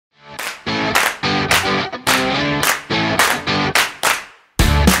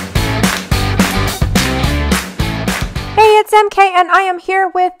MK, and I am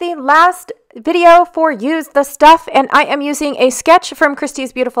here with the last video for Use the Stuff, and I am using a sketch from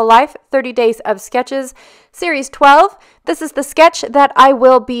Christy's Beautiful Life, 30 Days of Sketches, Series 12. This is the sketch that I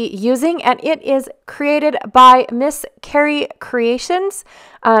will be using, and it is created by Miss Carrie Creations,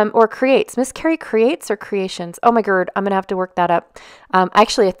 or Creates. Miss Carrie Creates or Creations? Oh my god, I'm going to have to work that up.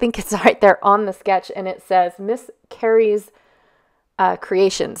 Actually, I think it's right there on the sketch, and it says Miss Carrie's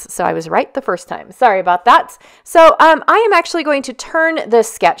Creations. So I was right the first time. Sorry about that. So I am actually going to turn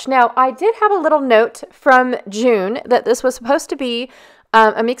this sketch. Now, I did have a little note from June that this was supposed to be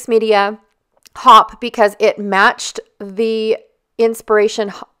a mixed media hop because it matched the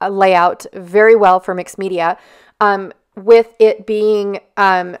inspiration layout very well for mixed media, with it being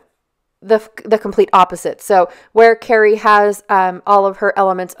the complete opposite. So where Carrie has all of her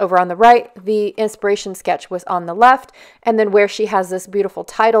elements over on the right, the inspiration sketch was on the left, and then where she has this beautiful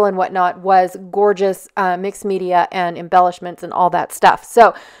title and whatnot was gorgeous mixed media and embellishments and all that stuff.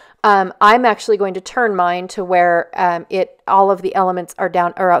 So I'm actually going to turn mine to where all of the elements are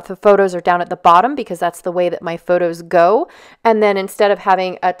down, or the photos are down at the bottom, because that's the way that my photos go. And then instead of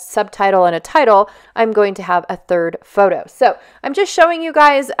having a subtitle and a title, I'm going to have a third photo. So I'm just showing you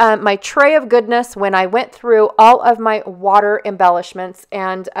guys my tray of goodness when I went through all of my water embellishments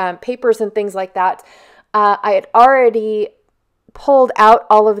and papers and things like that. I had already pulled out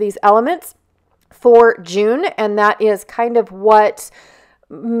all of these elements for June, and that is kind of what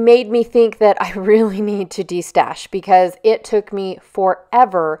made me think that I really need to destash, because it took me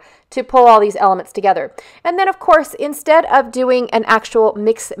forever to pull all these elements together. And then, of course, instead of doing an actual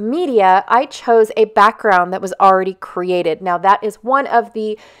mixed media, I chose a background that was already created. Now, that is one of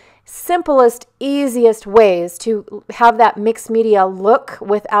the simplest, easiest ways to have that mixed media look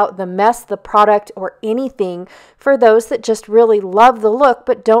without the mess, the product, or anything, for those that just really love the look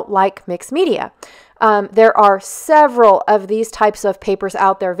but don't like mixed media. There are several of these types of papers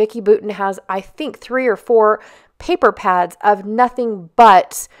out there. Vicki Boutin has, I think, 3 or 4 paper pads of nothing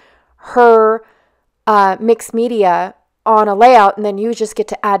but her mixed media on a layout, and then you just get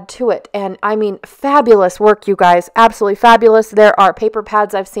to add to it. And I mean, fabulous work, you guys. Absolutely fabulous. There are paper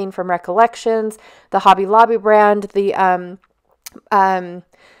pads I've seen from Recollections, the Hobby Lobby brand, the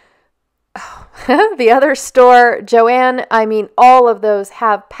the other store, Joanne. I mean, all of those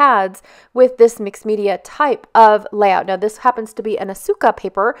have pads with this mixed media type of layout. Now, this happens to be an Asuka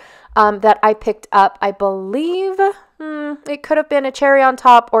paper that I picked up. I believe it could have been a Cherry on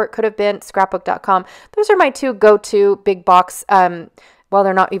Top, or it could have been scrapbook.com. Those are my 2 go-to big box, well,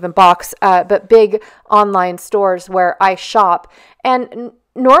 they're not even box, but big online stores where I shop. And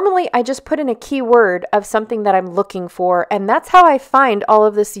normally, I just put in a keyword of something that I'm looking for, and that's how I find all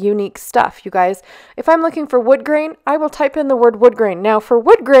of this unique stuff, you guys. If I'm looking for wood grain, I will type in the word wood grain. Now, for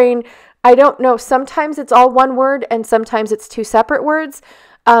wood grain, I don't know. Sometimes it's all one word, and sometimes it's 2 separate words,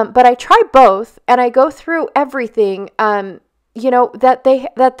 but I try both, and I go through everything, you know, that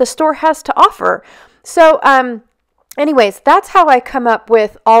the store has to offer. So, anyways, that's how I come up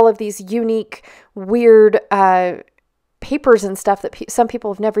with all of these unique, weird papers and stuff that some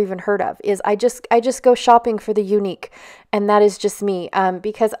people have never even heard of. Is I just go shopping for the unique, and that is just me,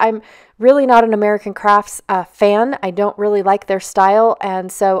 because I'm really not an American Crafts fan. I don't really like their style,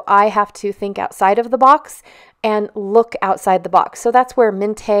 and so I have to think outside of the box and look outside the box. So that's where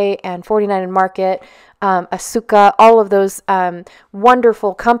Minte and 49 and Market, Asuka, all of those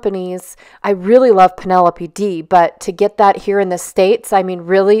wonderful companies. I really love Penelope D, but to get that here in the States, I mean,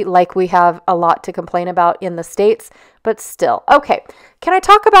 really, like, we have a lot to complain about in the States, but still. Okay, can I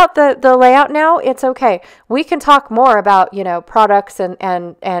talk about the layout now? It's okay. We can talk more about, you know, products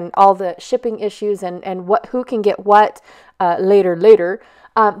and all the shipping issues and who can get what later.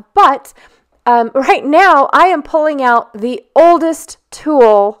 But right now, I am pulling out the oldest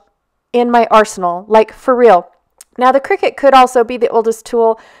tool in my arsenal, like, for real. Now, the Cricut could also be the oldest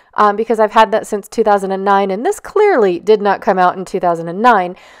tool because I've had that since 2009, and this clearly did not come out in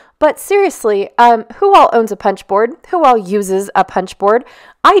 2009. But seriously, who all owns a punch board? Who all uses a punch board?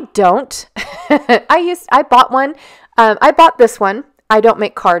 I don't. I bought one. I bought this one. I don't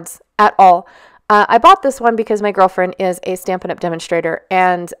make cards at all. I bought this one because my girlfriend is a Stampin' Up! Demonstrator,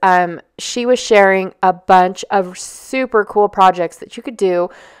 and she was sharing a bunch of super cool projects that you could do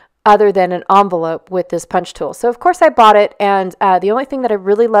other than an envelope with this punch tool. So, of course, I bought it, and the only thing that I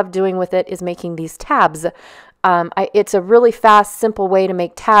really love doing with it is making these tabs. It's a really fast, simple way to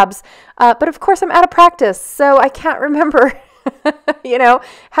make tabs, but of course I'm out of practice, so I can't remember you know,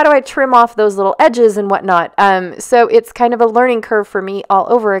 how do I trim off those little edges and whatnot? So it's kind of a learning curve for me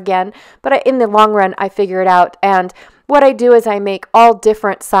all over again, but in the long run, I figure it out. And what I do is I make all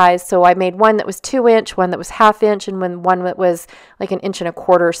different size. So I made one that was 2-inch, one that was 1/2 inch, and one that was like 1.25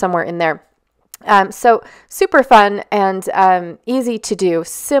 inches, somewhere in there. So super fun and easy to do,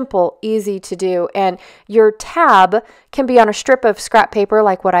 simple, easy to do. And your tab can be on a strip of scrap paper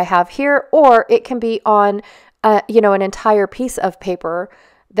like what I have here, or it can be on, an entire piece of paper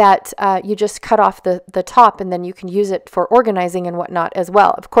that you just cut off the top, and then you can use it for organizing and whatnot as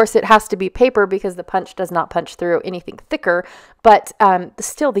well. Of course, it has to be paper because the punch does not punch through anything thicker, but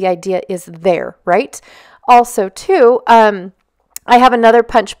still the idea is there, right? Also, too, I have another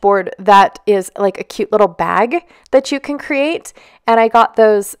punch board that is like a cute little bag that you can create. And I got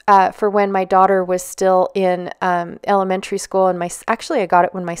those for when my daughter was still in elementary school. And actually I got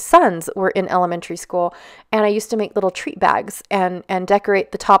it when my sons were in elementary school. And I used to make little treat bags and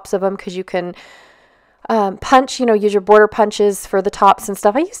decorate the tops of them, because you can punch, use your border punches for the tops and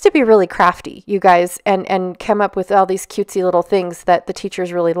stuff. I used to be really crafty, you guys, and come up with all these cutesy little things that the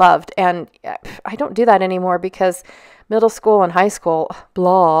teachers really loved. And I don't do that anymore because middle school and high school,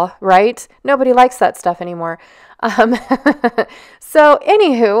 blah, right? Nobody likes that stuff anymore. So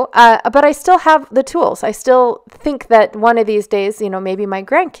anywho, but I still have the tools. I still think that one of these days, maybe my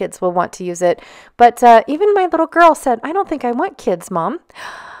grandkids will want to use it. But even my little girl said, "I don't think I want kids, Mom."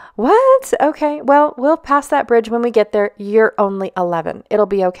 What? Okay, well, we'll pass that bridge when we get there. You're only 11. It'll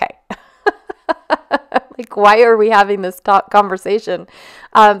be okay. Like, why are we having this conversation?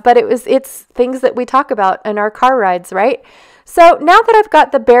 But it's things that we talk about in our car rides, right? So now that I've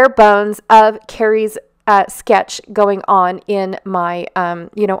got the bare bones of Carrie's sketch going on in my,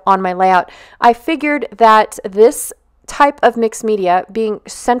 on my layout, I figured that this type of mixed media, being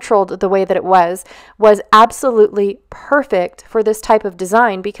centraled the way that it was absolutely perfect for this type of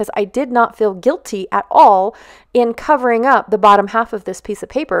design, because I did not feel guilty at all in covering up the bottom half of this piece of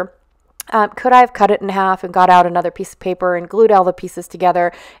paper. Could I have cut it in half and got out another piece of paper and glued all the pieces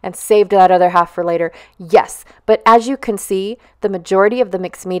together and saved that other half for later? Yes. But as you can see, the majority of the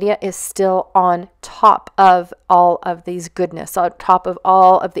mixed media is still on top of all of these goodness, on top of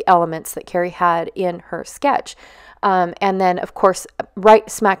all of the elements that Carrie had in her sketch. And then, of course, right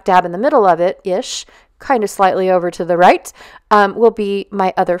smack dab in the middle of it-ish, kind of slightly over to the right, will be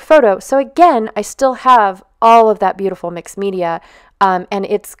my other photo. So again, I still have all of that beautiful mixed media. And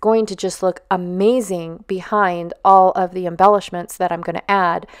it's going to just look amazing behind all of the embellishments that I'm going to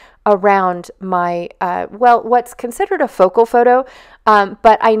add around my, what's considered a focal photo.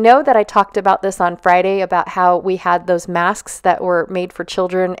 But I know that I talked about this on Friday about how we had those masks that were made for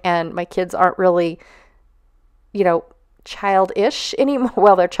children, and my kids aren't really, childish anymore.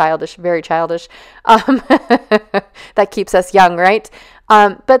 Well, they're childish, very childish. That keeps us young, right?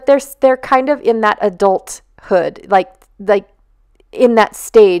 But they're kind of in that adulthood, like in that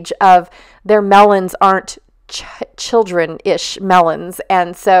stage of their melons aren't children-ish melons.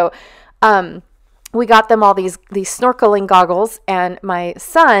 And so we got them all these snorkeling goggles, and my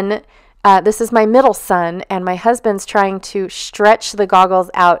son, this is my middle son, and my husband's trying to stretch the goggles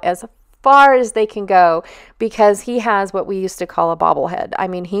out as far as they can go, because he has what we used to call a bobblehead. I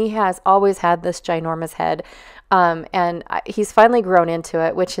mean, he has always had this ginormous head, and he's finally grown into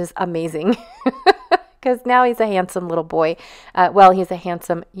it, which is amazing. Because now he's a handsome little boy. He's a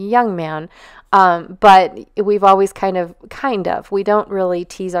handsome young man. But we've always kind of, we don't really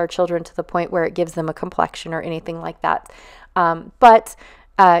tease our children to the point where it gives them a complexion or anything like that. But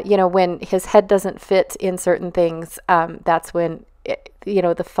when his head doesn't fit in certain things, that's when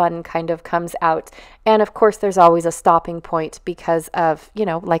the fun kind of comes out. And of course, there's always a stopping point because of,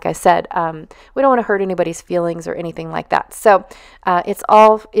 like I said, we don't want to hurt anybody's feelings or anything like that. So it's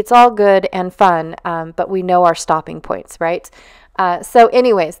all good and fun, but we know our stopping points, right? So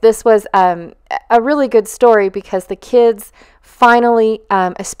anyways, this was a really good story because the kids finally,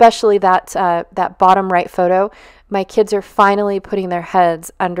 especially that bottom right photo, my kids are finally putting their heads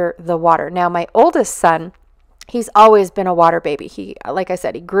under the water. Now, my oldest son, he's always been a water baby. He, like I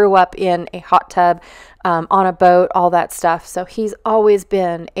said, he grew up in a hot tub, on a boat, all that stuff. So he's always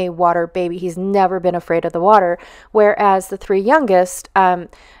been a water baby. He's never been afraid of the water. Whereas the three youngest,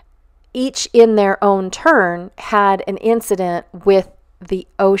 each in their own turn, had an incident with the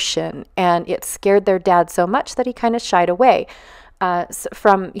ocean, and it scared their dad so much that he kind of shied away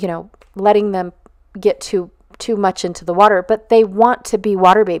from, letting them get too much into the water. But they want to be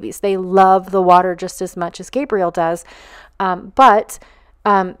water babies. They love the water just as much as Gabriel does. But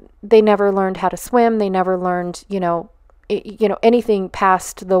they never learned how to swim. They never learned, anything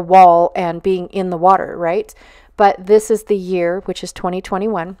past the wall and being in the water, right? But this is the year, which is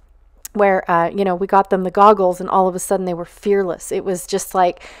 2021. where, we got them the goggles and all of a sudden they were fearless. It was just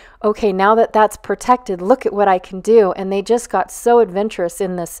like, okay, now that that's protected, look at what I can do. And they just got so adventurous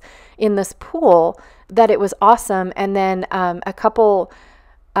in this pool that it was awesome. And then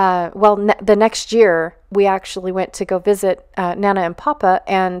the next year we actually went to go visit Nana and Papa,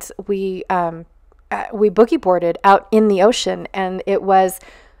 and we boogie boarded out in the ocean, and it was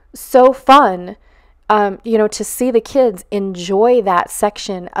so fun. To see the kids enjoy that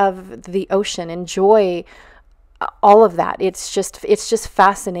section of the ocean, enjoy all of that. It's just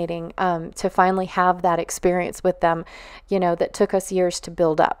fascinating to finally have that experience with them, that took us years to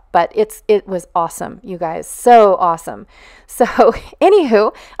build up. But it was awesome, you guys, so awesome. So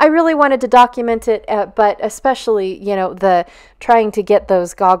anywho, I really wanted to document it, but especially, the trying to get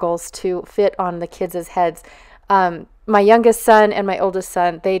those goggles to fit on the kids' heads. My youngest son and my oldest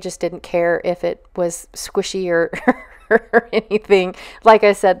son, they just didn't care if it was squishy or anything. Like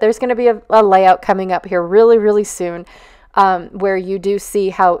I said, there's going to be a layout coming up here really, really soon, where you do see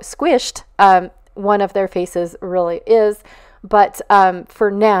how squished one of their faces really is. But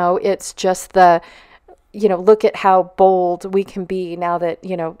for now, it's just look at how bold we can be now that,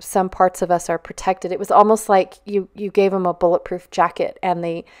 some parts of us are protected. It was almost like you gave them a bulletproof jacket and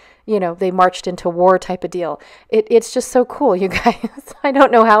they marched into war type of deal. It's just so cool, you guys. I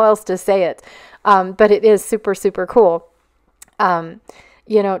don't know how else to say it, but it is super, super cool,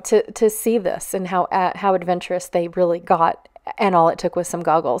 to see this and how adventurous they really got. And all it took was some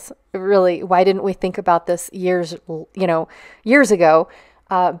goggles. Really, why didn't we think about this years ago?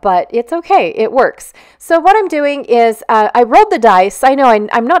 But it's okay. It works. So what I'm doing is I rolled the dice. I know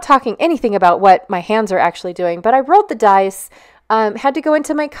I'm not talking anything about what my hands are actually doing, but I rolled the dice, had to go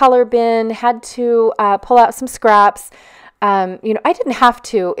into my color bin, had to pull out some scraps. I didn't have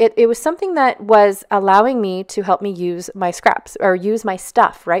to. It was something that was allowing me to help me use my scraps or use my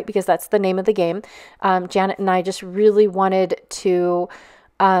stuff, right? Because that's the name of the game. Janet and I just really wanted to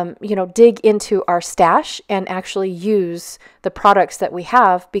dig into our stash and actually use the products that we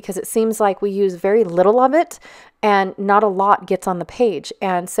have, because it seems like we use very little of it and not a lot gets on the page.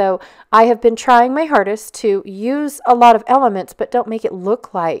 And so I have been trying my hardest to use a lot of elements, but don't make it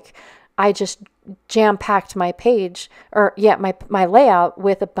look like I just jam-packed my page or my layout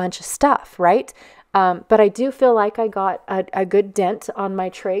with a bunch of stuff, right? But I do feel like I got a good dent on my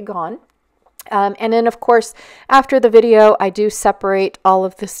tray gone. And then, of course, after the video, I do separate all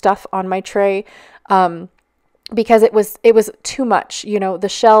of the stuff on my tray because it was too much. The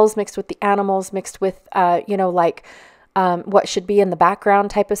shells mixed with the animals, mixed with, what should be in the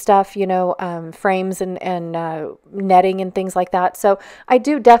background type of stuff, frames and netting and things like that. So I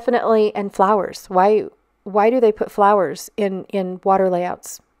do definitely, and flowers. Why do they put flowers in water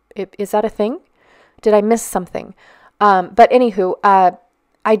layouts? Is that a thing? Did I miss something? But anywho,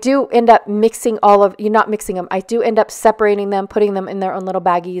 I do end up mixing not mixing them. I do end up separating them, putting them in their own little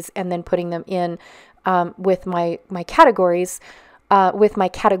baggies, and then putting them in with my categories, with my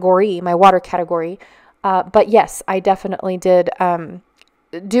category, my water category. But yes, I definitely did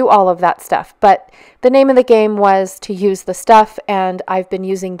do all of that stuff. But the name of the game was to use the stuff, and I've been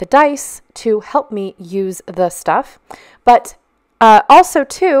using the dice to help me use the stuff. But also,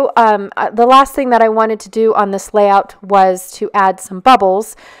 too, the last thing that I wanted to do on this layout was to add some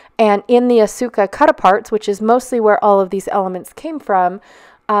bubbles. And in the Asuka cut-aparts, which is mostly where all of these elements came from,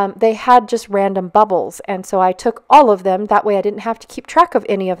 they had just random bubbles. And so I took all of them. That way I didn't have to keep track of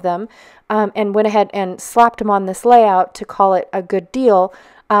any of them, and went ahead and slapped them on this layout to call it a good deal,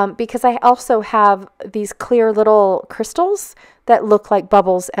 because I also have these clear little crystals that look like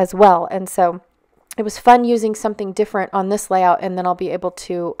bubbles as well. And so it was fun using something different on this layout, and then I'll be able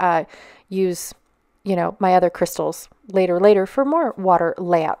to use, my other crystals later for more water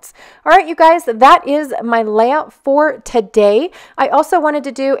layouts. All right, you guys, that is my layout for today. I also wanted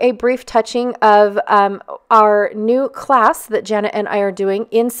to do a brief touching of our new class that Janet and I are doing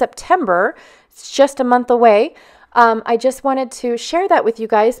in September. It's just a month away. I just wanted to share that with you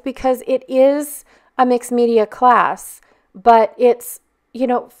guys because it is a mixed media class, but it's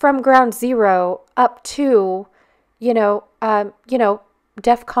from ground zero up to,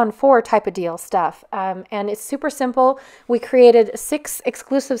 DEFCON 4 type of deal stuff. And it's super simple. We created 6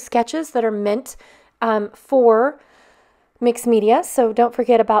 exclusive sketches that are meant for mixed media. So don't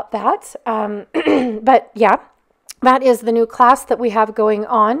forget about that. But yeah, that is the new class that we have going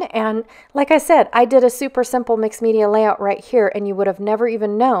on. And like I said, I did a super simple mixed media layout right here, and you would have never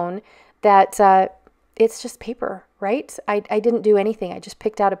even known that it's just paper, right? I didn't do anything. I just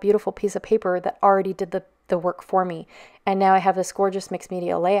picked out a beautiful piece of paper that already did the work for me. And now I have this gorgeous mixed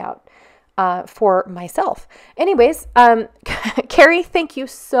media layout. for myself. Anyways, Carrie, thank you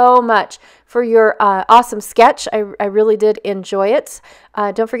so much for your awesome sketch. I really did enjoy it.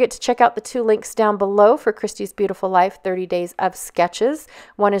 Don't forget to check out the 2 links down below for Christy's Beautiful Life 30 Days of Sketches.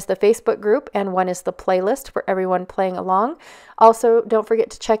 One is the Facebook group and one is the playlist for everyone playing along. Also, don't forget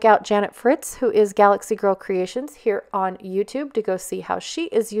to check out Janet Fritz, who is Galaxy Girl Creations, here on YouTube to go see how she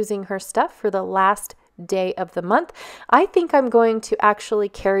is using her stuff for the last day of the month. I think I'm going to actually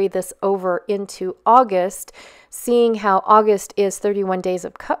carry this over into August, seeing how August is 31 days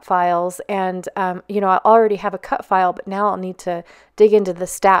of cut files. And, I already have a cut file, but now I'll need to dig into the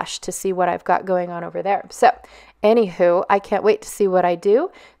stash to see what I've got going on over there. So anywho, I can't wait to see what I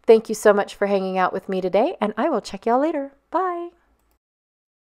do. Thank you so much for hanging out with me today, and I will check y'all later. Bye.